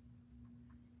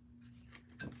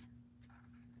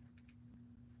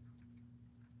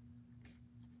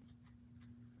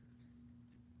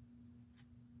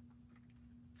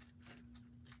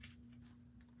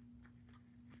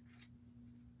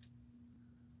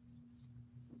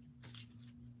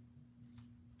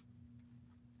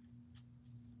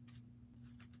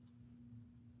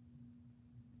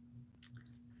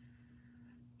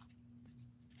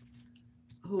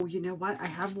 Oh, you know what? I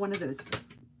have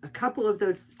a couple of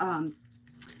those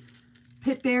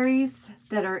pit berries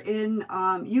that are in,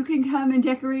 you can come and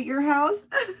decorate your house.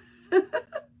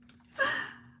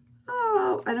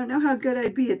 Oh, I don't know how good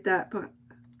I'd be at that, but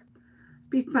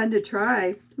be fun to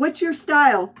try. What's your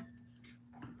style?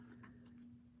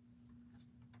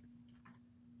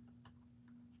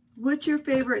 What's your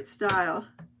favorite style?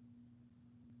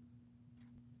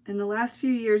 In the last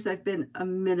few years, I've been a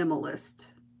minimalist.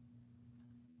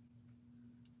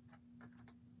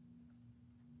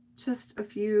 Just a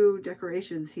few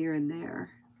decorations here and there.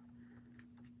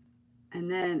 And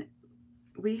then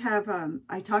we have,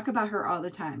 I talk about her all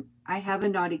the time. I have a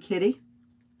naughty kitty.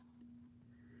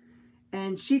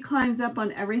 And she climbs up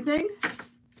on everything.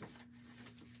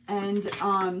 And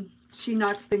she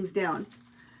knocks things down.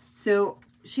 So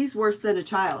she's worse than a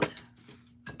child.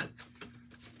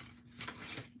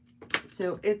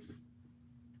 So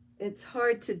it's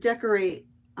hard to decorate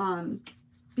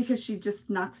because she just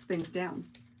knocks things down.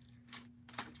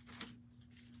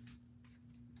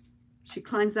 She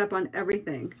climbs up on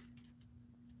everything.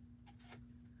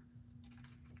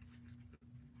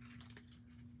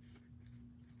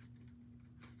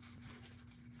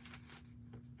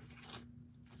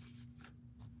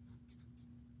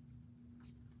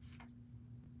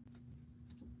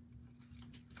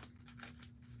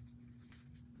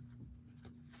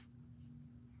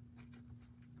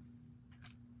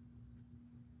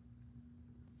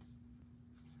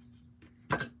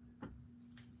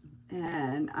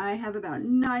 And I have about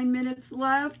 9 minutes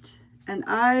left, and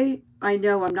I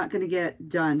know I'm not going to get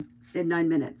done in 9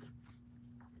 minutes.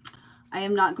 I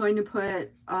am not going to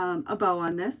put a bow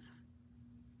on this.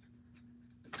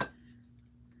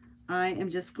 I am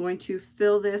just going to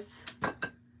fill this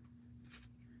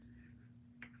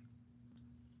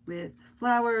with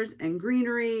flowers and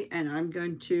greenery, and I'm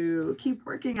going to keep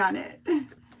working on it.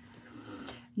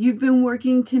 You've been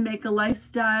working to make a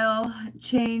lifestyle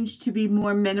change to be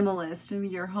more minimalist. I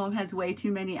mean, your home has way too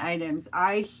many items.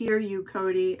 I hear you,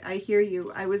 Cody. I hear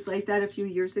you. I was like that a few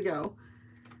years ago.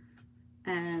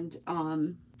 And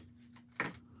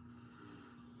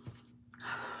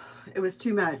it was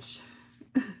too much.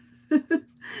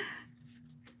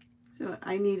 So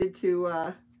I needed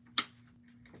to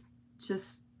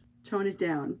just tone it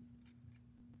down.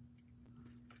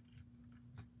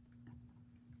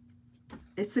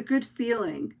 It's a good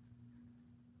feeling.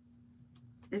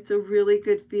 It's a really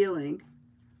good feeling.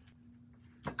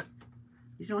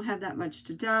 You don't have that much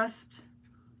to dust.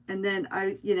 And then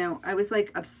I was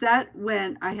like upset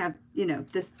when I have,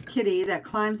 this kitty that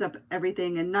climbs up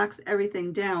everything and knocks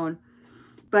everything down.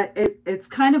 But it's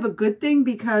kind of a good thing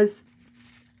because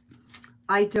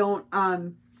I don't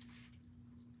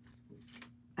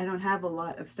have a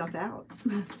lot of stuff out.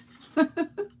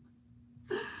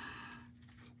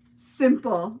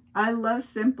 Simple. I love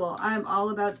simple. I'm all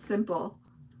about simple.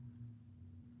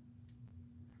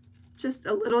 Just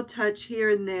a little touch here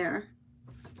and there.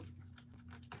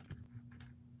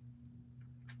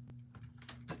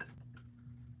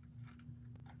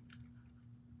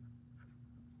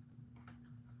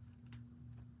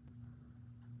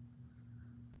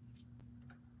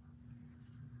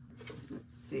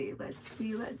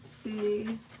 Let's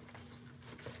see.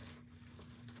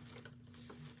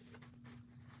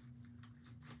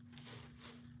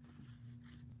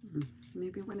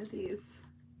 Maybe one of these.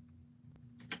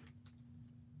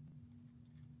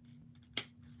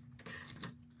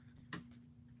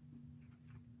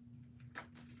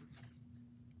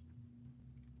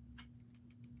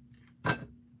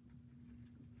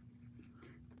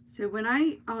 So when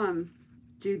I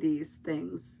do these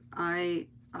things, I'm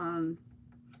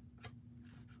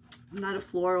not a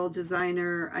floral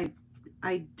designer.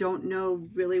 I don't know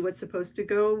really what's supposed to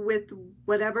go with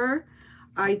whatever.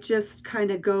 I just kind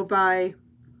of go by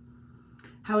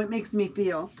how it makes me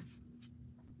feel.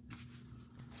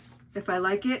 If I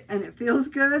like it and it feels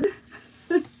good,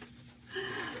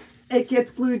 it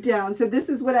gets glued down. So this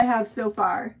is what I have so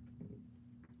far.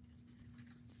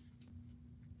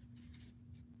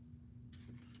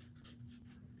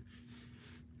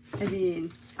 I mean,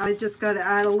 I just got to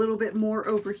add a little bit more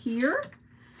over here.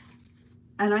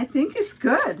 And I think it's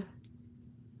good.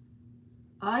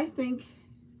 I think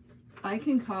I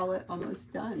can call it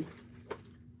almost done.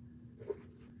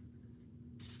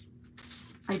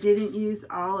 I didn't use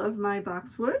all of my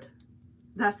boxwood.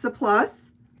 That's a plus.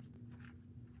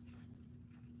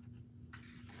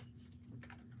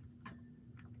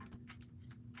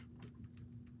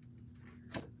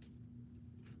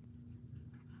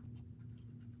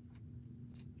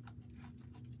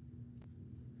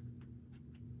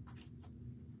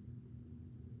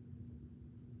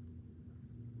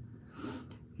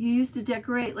 You used to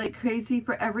decorate like crazy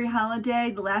for every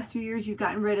holiday. The last few years, you've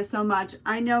gotten rid of so much.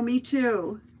 I know, me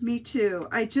too. Me too.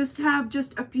 I just have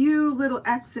just a few little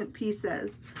accent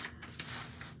pieces.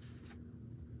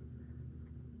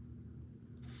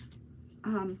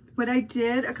 What I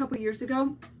did a couple years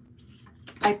ago,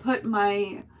 I put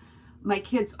my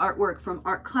kids' artwork from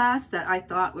art class that I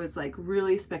thought was like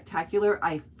really spectacular.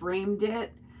 I framed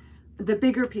it. The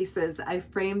bigger pieces, I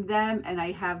framed them and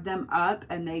I have them up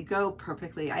and they go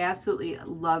perfectly. I absolutely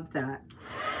love that.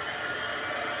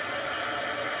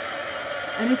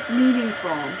 And it's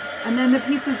meaningful. And then the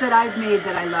pieces that I've made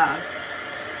that I love.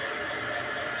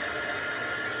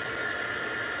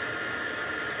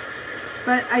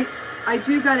 But I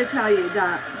do got to tell you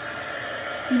that,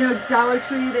 Dollar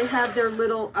Tree, they have their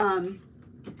little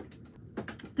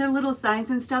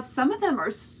signs and stuff. Some of them are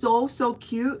so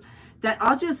cute that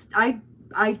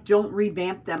I don't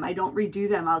revamp them. I don't redo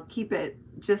them. I'll keep it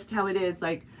just how it is.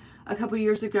 Like a couple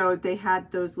years ago, they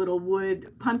had those little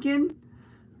wood pumpkin.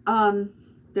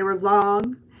 They were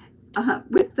long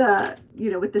with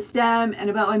the stem and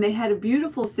and they had a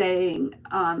beautiful saying.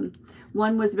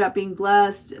 One was about being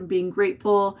blessed, being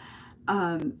grateful,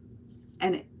 and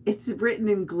it's written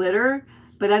in glitter.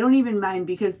 But I don't even mind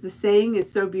because the saying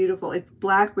is so beautiful. It's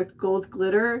black with gold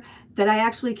glitter that I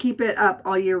actually keep it up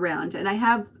all year round. And I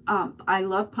have, I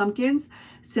love pumpkins.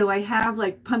 So I have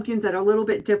like pumpkins that are a little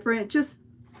bit different, just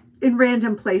in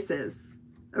random places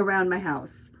around my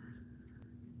house.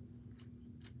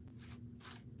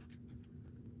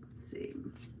 Let's see,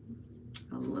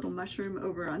 a little mushroom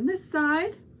over on this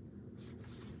side.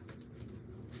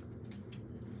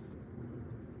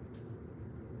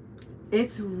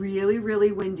 It's really,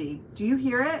 really windy. Do you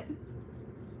hear it?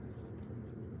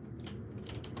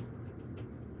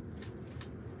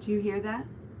 Do you hear that?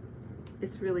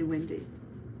 It's really windy.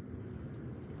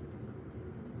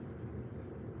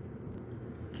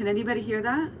 Can anybody hear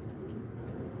that?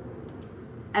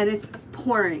 And it's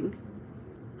pouring.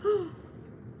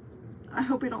 I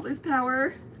hope we don't lose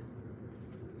power.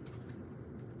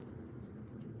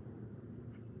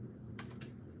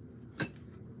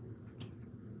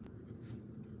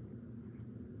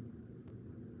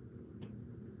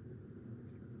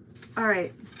 All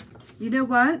right, you know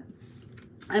what?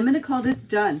 I'm going to call this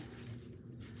done.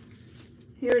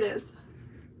 Here it is.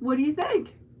 What do you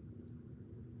think?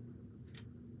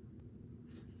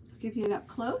 Give you an up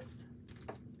close.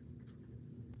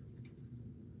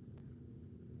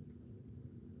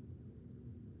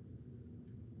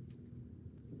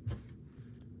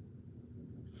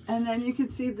 And then you can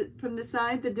see from the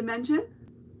side the dimension.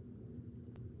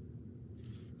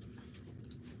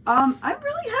 I'm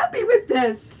really happy with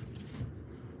this.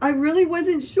 I really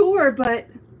wasn't sure, but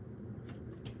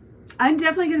I'm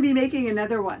definitely going to be making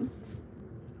another one.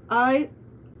 I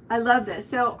love this.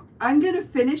 So I'm going to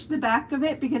finish the back of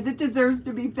it because it deserves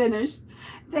to be finished.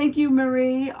 Thank you,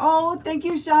 Marie. Oh, thank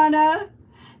you, Shauna.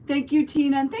 Thank you,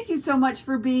 Tina. And thank you so much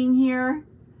for being here.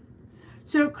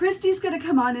 So Christy's going to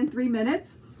come on in 3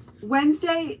 minutes.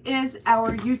 Wednesday is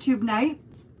our YouTube night.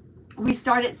 We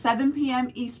start at 7 p.m.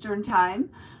 Eastern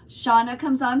time. Shauna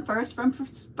comes on first from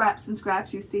Scraps and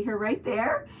Scraps. You see her right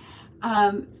there.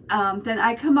 Then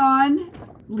I come on,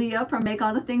 Leah from Make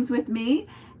All the Things With Me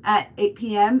at 8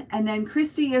 p.m. And then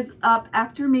Christy is up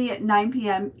after me at 9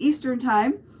 p.m. Eastern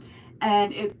time.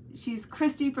 And she's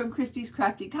Christy from Christy's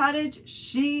Crafty Cottage.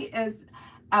 She is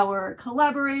our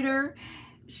collaborator.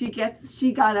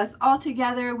 She got us all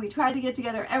together. We try to get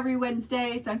together every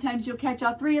Wednesday. Sometimes you'll catch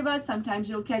all 3 of us. Sometimes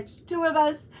you'll catch 2 of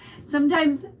us.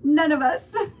 Sometimes none of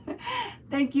us.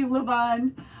 Thank you,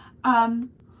 Levon.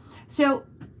 So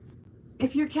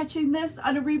if you're catching this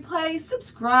on a replay,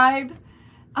 subscribe,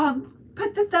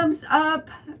 put the thumbs up,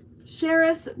 share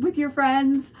us with your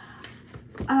friends.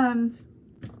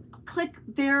 Click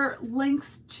their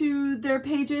links to their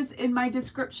pages in my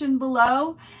description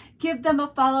below. Give them a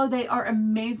follow. They are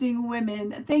amazing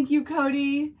women. Thank you,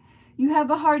 Cody. You have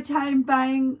a hard time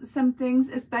buying some things,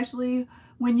 especially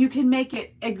when you can make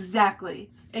it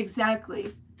exactly. I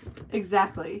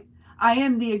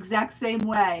am the exact same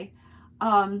way.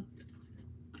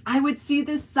 I would see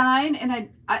this sign and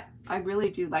I really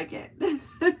do like it.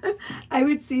 I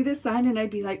would see this sign and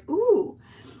I'd be like, ooh.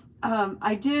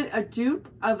 I did a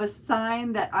dupe of a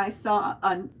sign that I saw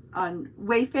on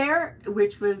Wayfair,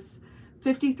 which was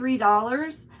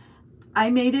 $53. I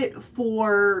made it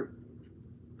for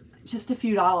just a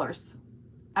few dollars.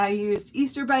 I used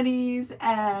Easter bunnies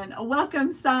and a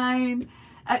welcome sign.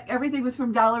 Everything was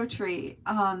from Dollar Tree.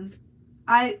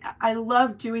 I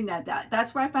love doing that.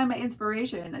 That's where I find my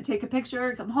inspiration. I take a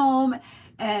picture, come home,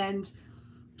 and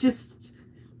just,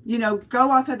 you know,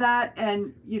 go off of that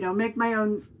and, you know, make my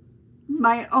own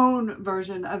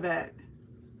version of it.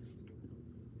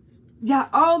 Yeah.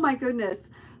 Oh my goodness.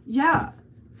 Yeah.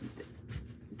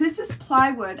 This is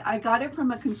plywood. I got it from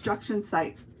a construction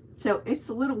site. So it's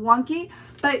a little wonky,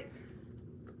 but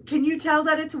can you tell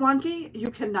that it's wonky? You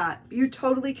cannot. You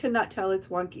totally cannot tell it's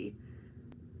wonky.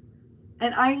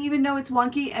 And I even know it's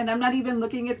wonky and I'm not even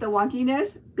looking at the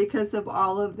wonkiness because of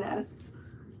all of this.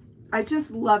 I just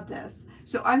love this.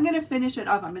 So I'm going to finish it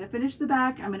off. I'm going to finish the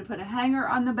back. I'm going to put a hanger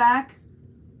on the back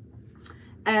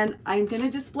and I'm going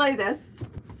to display this.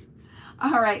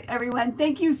 All right, everyone.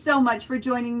 Thank you so much for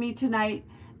joining me tonight.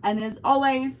 And as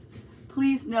always,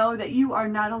 please know that you are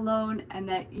not alone and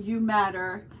that you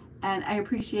matter. And I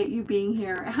appreciate you being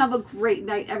here. Have a great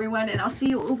night, everyone. And I'll see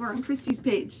you over on Christy's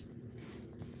page.